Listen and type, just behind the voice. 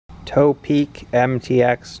Topeak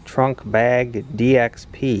MTX Trunkbag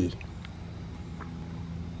DXP.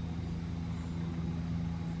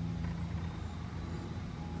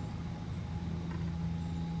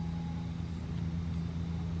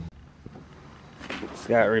 It's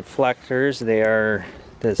got reflectors. They are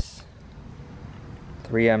this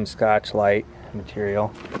 3M Scotch Light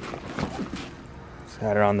material. It's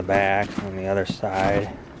got it on the back, on the other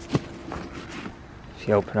side. If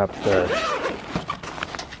you open up the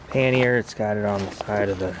pannier, it's got it on the side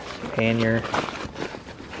of the pannier.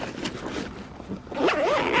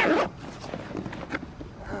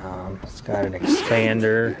 It's got an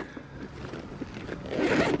expander.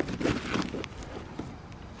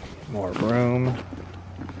 More room.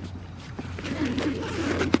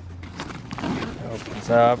 It opens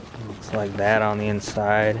up. Looks like that on the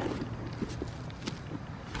inside.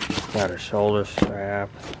 Got a shoulder strap.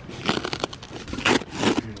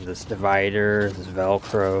 This divider, this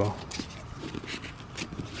Velcro.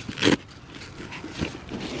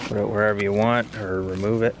 Put it wherever you want or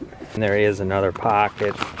remove it. And there is another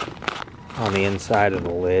pocket on the inside of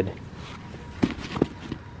the lid.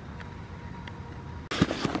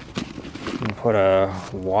 You can put a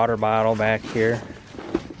water bottle back here.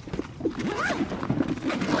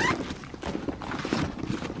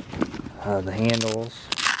 The handles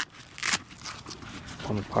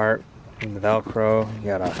come apart in the Velcro. You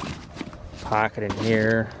got a pocket in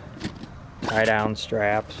here, tie down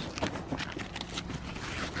straps.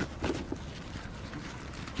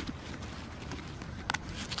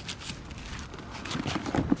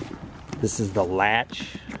 This is the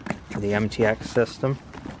latch for the MTX system,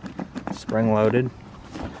 spring loaded.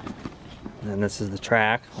 And then this is the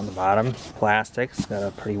track on the bottom. It's plastic. It's got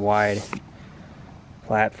a pretty wide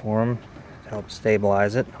platform to help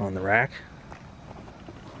stabilize it on the rack.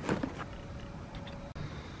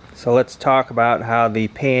 So let's talk about how the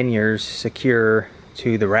panniers secure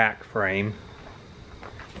to the rack frame.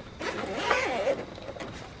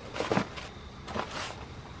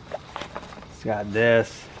 It's got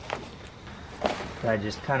this that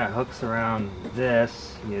just kind of hooks around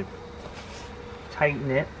this. You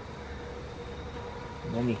tighten it,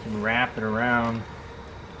 and then you can wrap it around.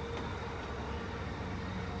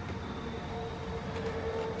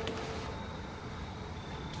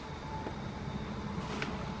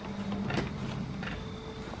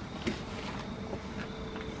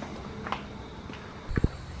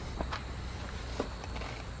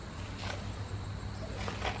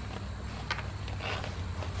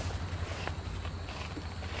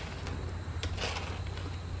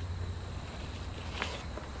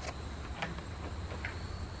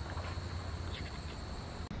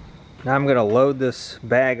 Now I'm going to load this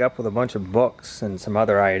bag up with a bunch of books and some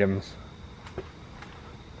other items.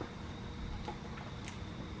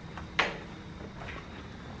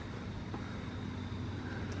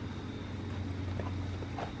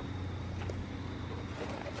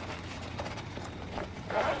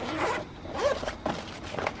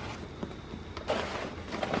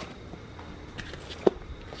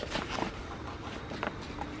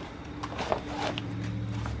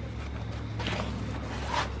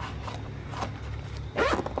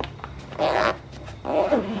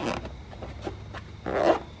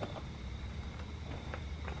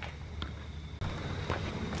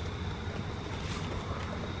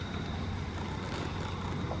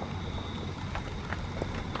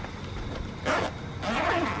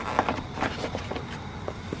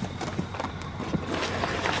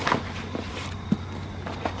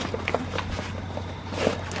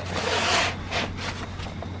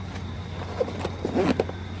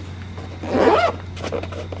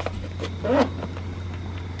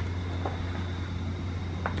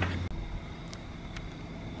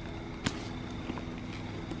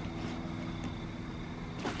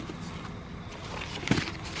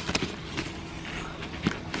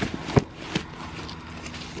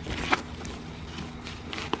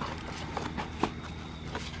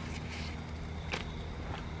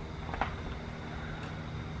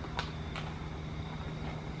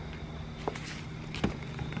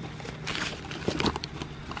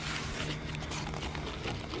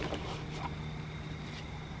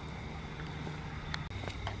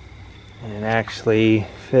 And actually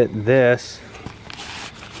fit this.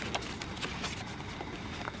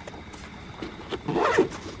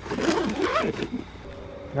 I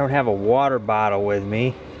don't have a water bottle with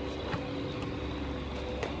me,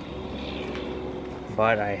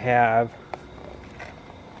 but I have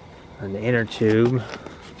an inner tube.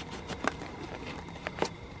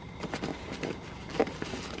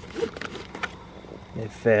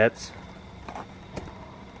 It fits.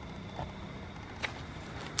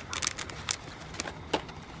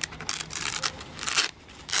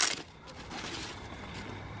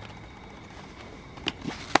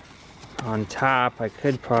 On top, I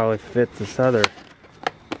could probably fit this other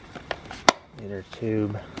inner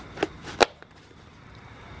tube.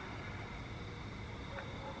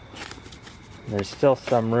 There's still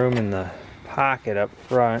some room in the pocket up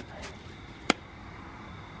front.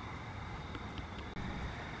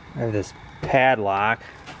 I have this padlock.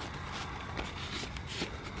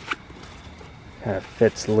 Kind of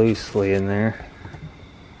fits loosely in there.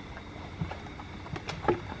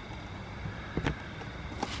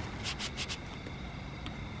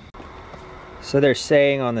 So they're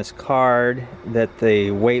saying on this card that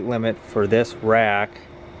the weight limit for this rack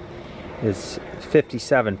is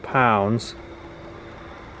 57 pounds.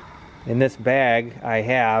 In this bag I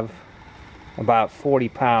have about 40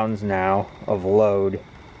 pounds now of load,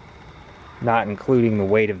 not including the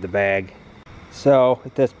weight of the bag. So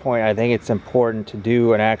at this point I think it's important to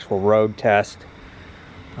do an actual road test.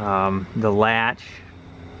 The latch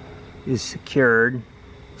is secured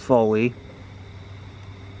fully.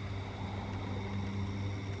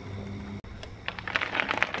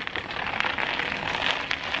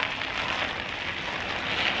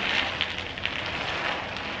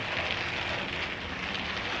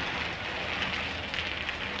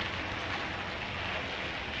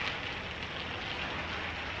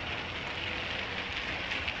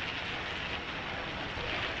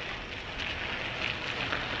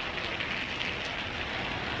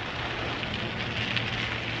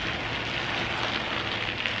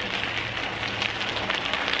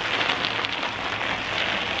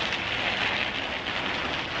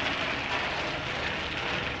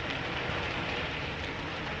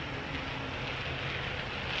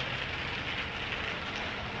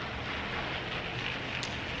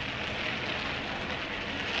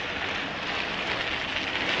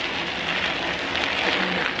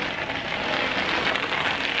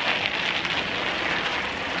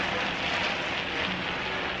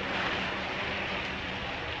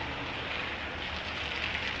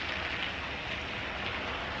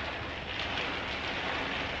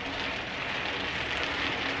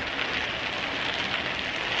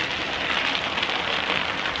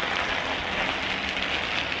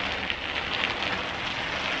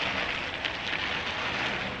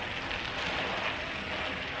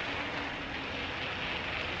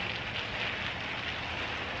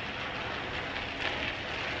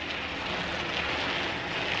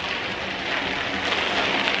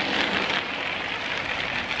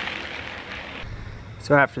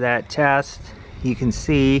 So after that test, you can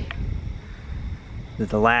see that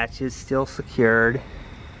the latch is still secured.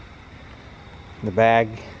 The bag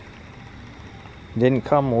didn't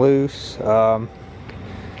come loose.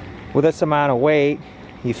 With this amount of weight,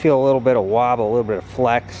 you feel a little bit of wobble, a little bit of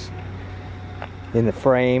flex in the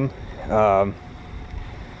frame, but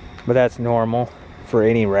that's normal for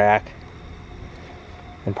any rack.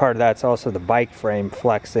 And part of that's also the bike frame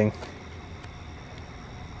flexing.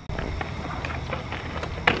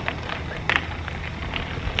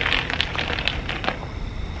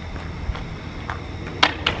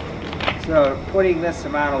 So putting this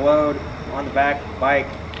amount of load on the back of the bike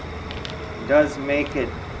does make it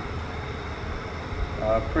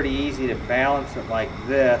pretty easy to balance it like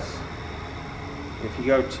this. If you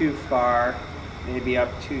go too far, maybe up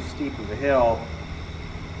too steep of a hill,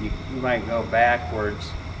 you might go backwards,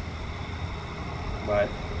 but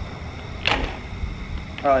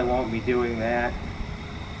probably won't be doing that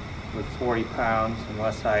with 40 pounds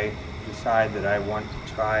unless I decide that I want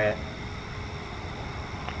to try it.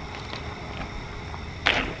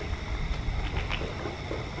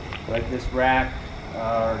 But this rack,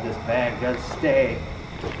 or this bag does stay.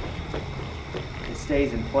 It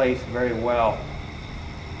stays in place very well.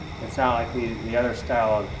 It's not like the other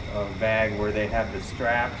style of bag where they have the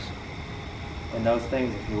straps. And those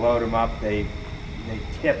things, if you load them up, they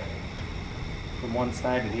tip from one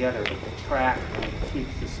side to the other, but the track really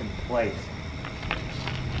keeps this in place.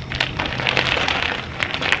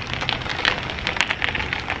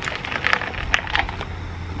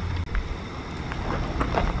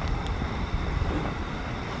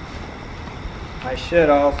 I should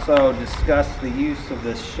also discuss the use of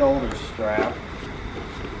this shoulder strap.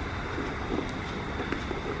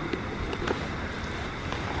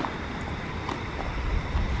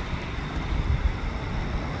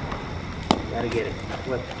 Gotta get it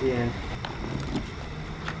clipped in.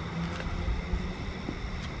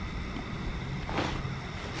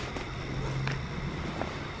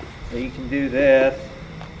 So you can do this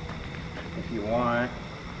if you want.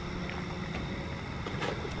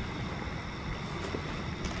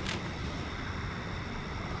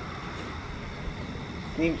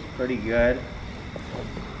 Seems pretty good.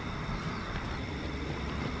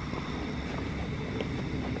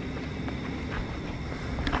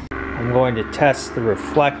 I'm going to test the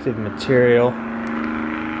reflective material.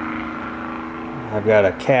 I've got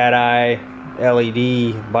a cat eye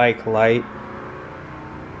LED bike light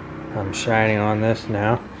I'm shining on this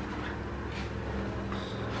now.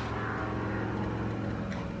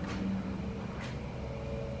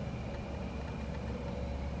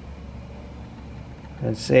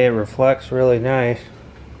 I'd say it reflects really nice.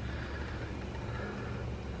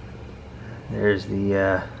 There's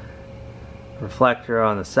the reflector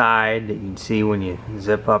on the side that you can see when you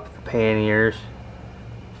zip up the panniers,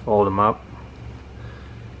 fold them up.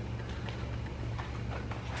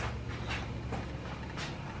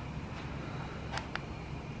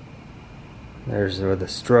 There's the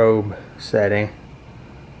strobe setting.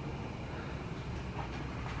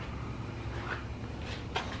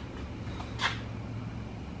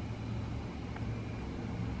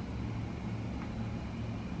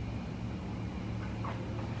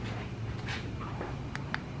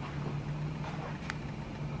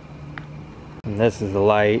 And this is the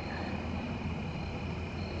light.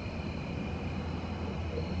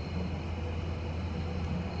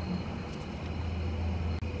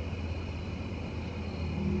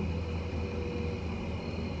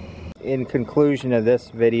 In conclusion of this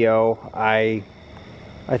video, I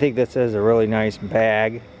think this is a really nice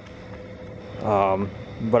bag,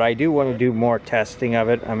 but I do want to do more testing of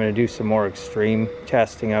it. I'm going to do some more extreme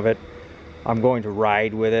testing of it. I'm going to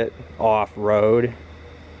ride with it off-road.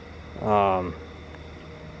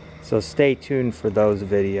 So stay tuned for those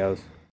videos.